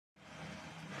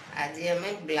आज आम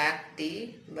black T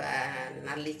बा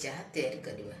नाली चाह तैयारी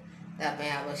करवा ताप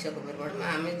आवश्यक परिमाण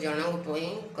आम जनक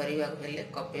करने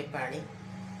कपे पानी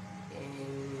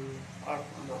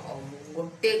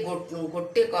गोटे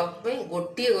गोटे कप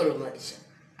गोटे गोलमरीच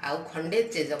आउ खंडे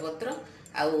तेजपत्र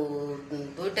आउ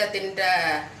दुईटा तीनटा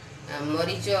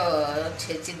मरीच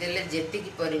छेची देले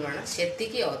जेतिकी परिमाण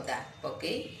सेतिकी अदा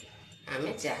पकई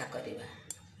आम चाह करवा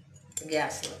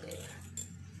गैस लगेगा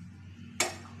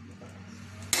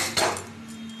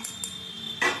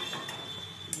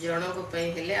जनक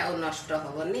हेले आउ नष्ट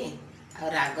हेनी आ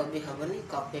राग भी हेनी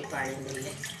कपे पानी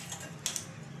देले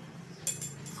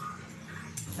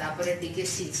तापरे टिके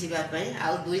सिझिबा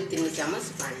आउ 2-3 चामच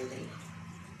पानी देले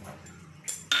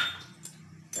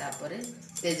तापरे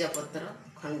तेजपत्र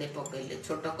खंडे पकईले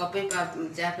छोट कपे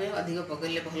चाह पे अधिक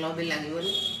पकईले भल भी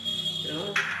लगेनि तेणु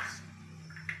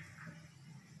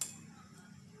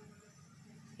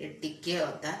टिके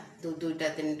अदा दुईटा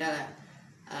तीनटा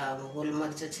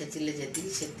गोलमरीच छेचिले जी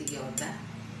से अदा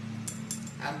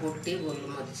आ गोटे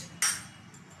गोलमरीच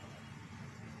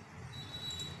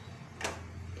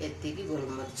एति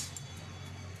गोलमरीच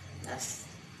बस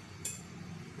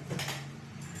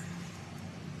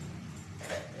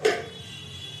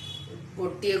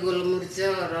गोटे गोलमरीच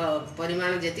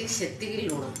परिमाण जी से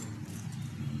लुण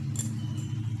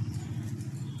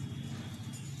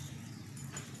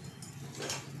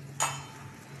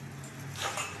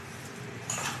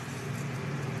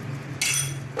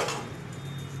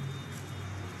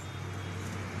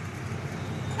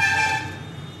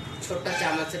छोट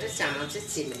चामच रे चामच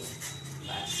चीनी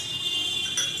बस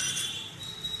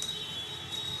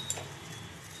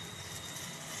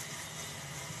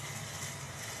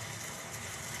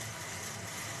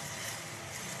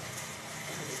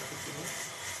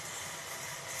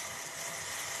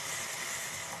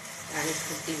पानी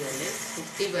फुटी गले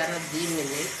फुटबार 2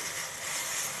 मिनिट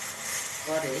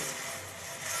पर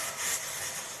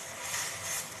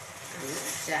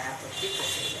चाह पत्ती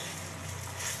पकईवा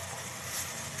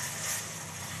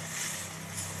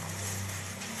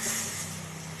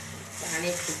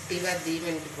पानी फुटवा 2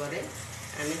 मिनिट पर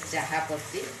आम चाह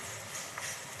पत्ती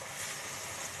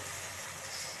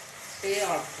से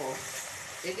अल्प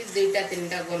देखिए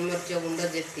 2-3टा गोलमरीच गुंड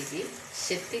जी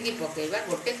से पकईवा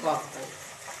गोटे कप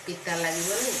पिता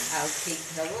लगे आ ठीक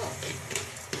हम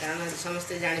कारण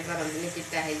समस्ते जापारती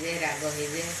पिता हो जाए राग हो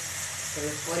जाए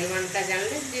तेणु परिमाणटा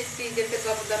जानले जिते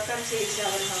कप दरकार से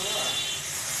हिसाब से हम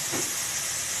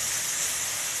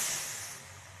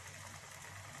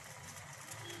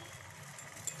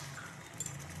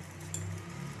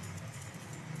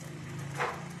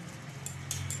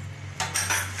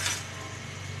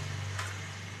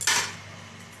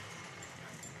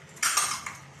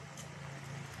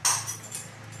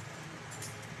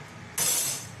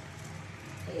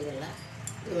गला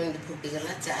 2 मिनट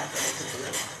फुटीगला चाह फुटीगला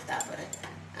तापर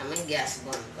आम गैस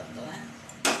बंद करदे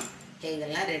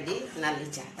होगला रेडी नाली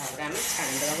चाह तापर आम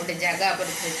छाणीदा गोटे जगह पर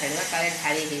छाड़ा काले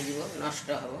ढाली हो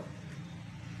नष्ट हम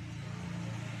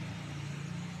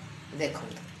देखो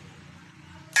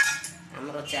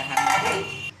आमर चाह